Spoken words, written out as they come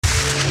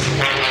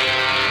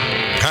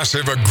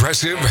Passive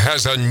Aggressive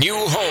has a new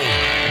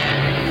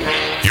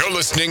home. You're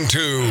listening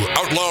to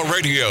Outlaw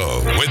Radio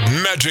with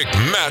Magic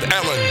Matt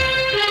Allen.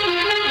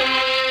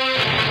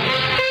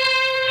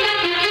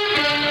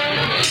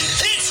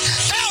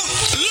 It's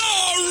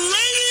Outlaw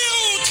Radio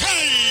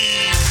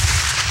time!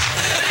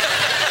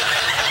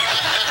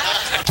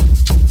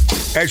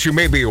 As you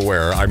may be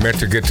aware, I meant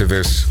to get to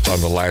this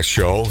on the last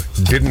show.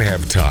 Didn't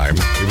have time.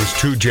 It was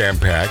too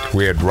jam-packed.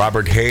 We had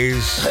Robert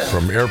Hayes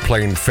from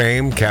Airplane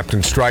fame,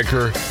 Captain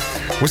Stryker.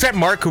 Was that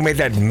Mark who made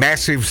that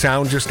massive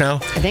sound just now?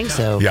 I think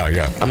so.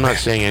 Yeah. I'm not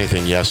saying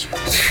anything, yes.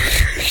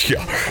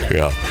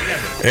 Yeah.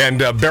 And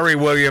Barry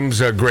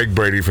Williams, Greg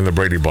Brady from the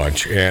Brady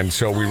Bunch. And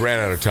so we ran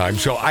out of time.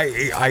 So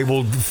I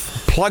will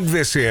plug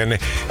this in,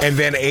 and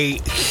then a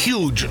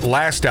huge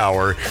last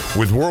hour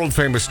with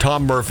world-famous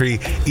Tom Murphy,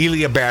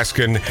 Elia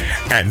Baskin,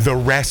 and the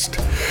rest,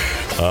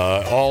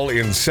 all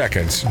in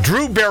seconds.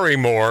 Drew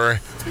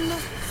Barrymore,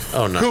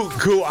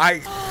 who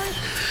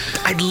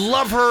I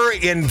love her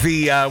in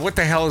the, what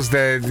the hell is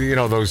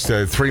those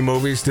three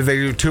movies? Did they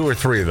do two or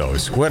three of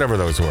those? Whatever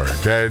those were.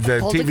 The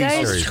TV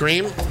series.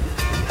 Scream?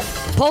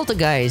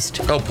 Poltergeist.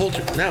 Oh,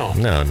 No.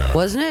 No.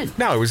 Wasn't it?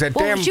 No, it was that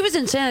damn... She was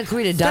in Santa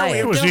Clarita Diet.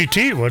 It was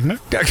E.T., wasn't it?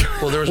 E.T.,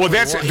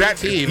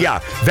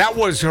 that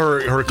was her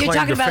claim to fame. You're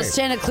talking about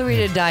Santa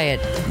Clarita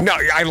Diet. No,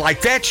 I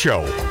like that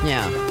show.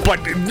 Yeah. But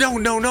no.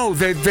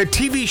 The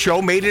TV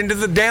show made into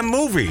the damn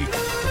movie.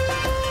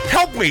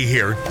 Help me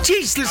here.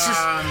 Jeez, this is...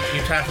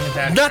 You're talking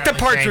about not the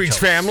Charlie's Partridge Angels.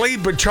 Family,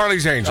 but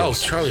Charlie's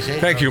Angels. Oh, Charlie's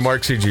Angels. Thank you,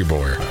 Mark C.G.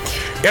 Boyer.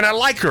 And I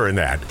like her in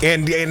that.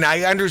 And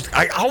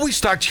I always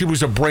thought she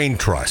was a brain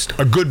trust,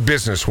 a good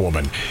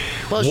businesswoman.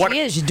 Well, she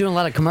is. She's doing a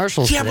lot of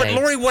commercials Yeah, today.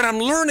 but Lori, what I'm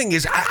learning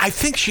is I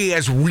think she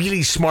has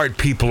really smart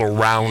people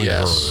around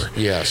her.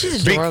 Yes.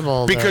 She's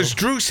adorable, because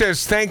Drew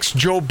says, thanks,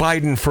 Joe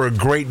Biden, for a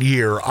great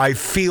year. I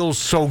feel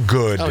so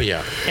good. Oh,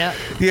 yeah.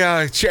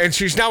 Yeah, and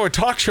she's now a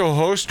talk show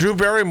host, Drew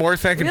Barrymore,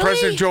 thanking Really?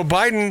 President Joe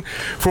Biden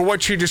for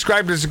what she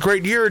described as a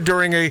great year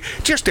during a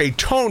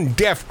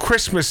tone-deaf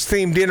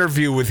Christmas-themed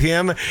interview with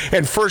him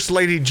and First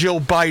Lady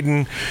Jill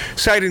Biden,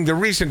 citing the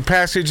recent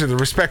passage of the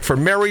Respect for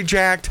Marriage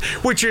Act,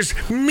 which is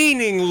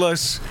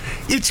meaningless.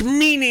 It's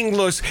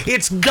meaningless.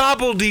 It's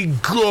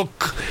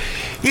gobbledygook.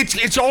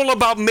 It's all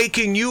about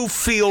making you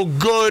feel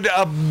good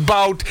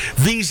about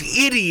these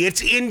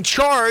idiots in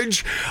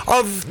charge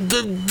of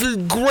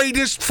the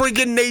greatest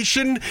friggin'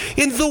 nation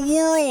in the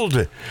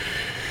world.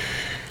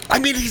 I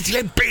mean,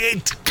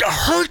 it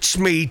hurts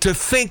me to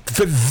think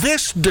that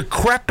this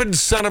decrepit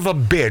son of a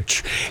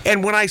bitch,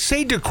 and when I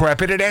say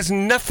decrepit, it has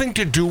nothing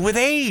to do with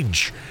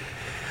age.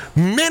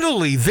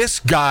 Mentally,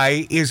 this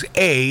guy is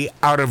A,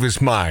 out of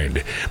his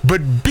mind,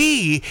 but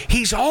B,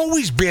 he's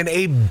always been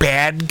a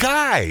bad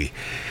guy.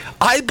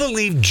 I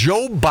believe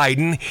Joe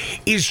Biden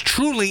is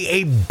truly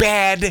a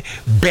bad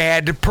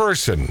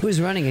person.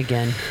 Who's running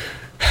again?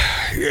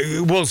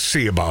 We'll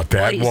see about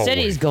that. Well, he said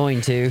he's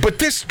going to. But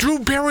this Drew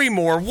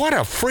Barrymore, what a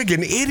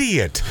friggin'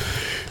 idiot.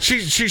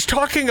 She's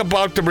talking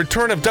about the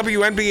return of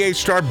WNBA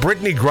star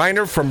Brittany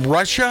Griner from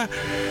Russia.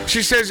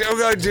 She says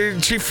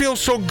she feels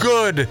so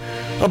good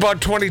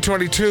about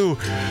 2022.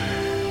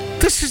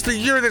 This is the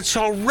year that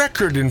saw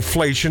record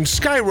inflation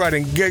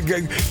skyrocketing,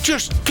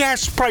 just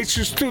gas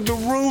prices through the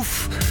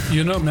roof.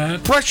 You know,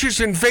 Matt.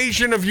 Russia's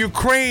invasion of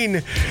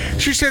Ukraine.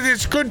 She said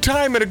it's a good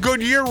time and a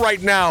good year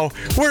right now.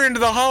 We're into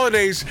the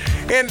holidays,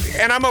 and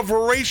I'm a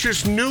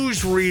voracious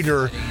news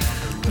reader.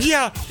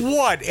 Yeah,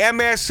 what?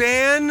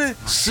 MSN?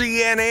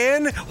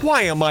 CNN?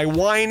 Why am I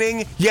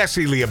whining? Yes,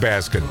 Elia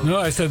Baskin. No,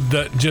 I said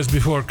that just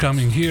before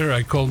coming here,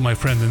 I called my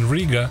friend in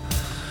Riga.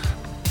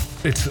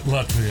 It's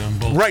Latvia on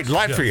both. Right,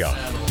 Latvia.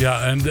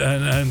 Yeah, and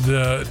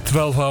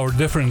 12-hour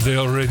difference. They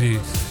already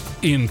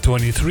in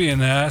 23,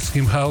 and I asked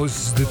him how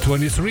is the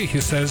 23. He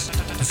says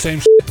the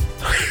same.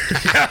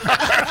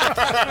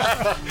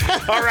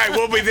 All right,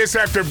 we'll be this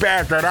after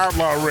back on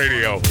Outlaw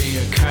Radio. Be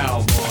a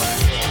cowboy,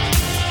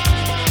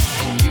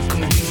 and you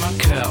can be my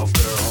cowboy.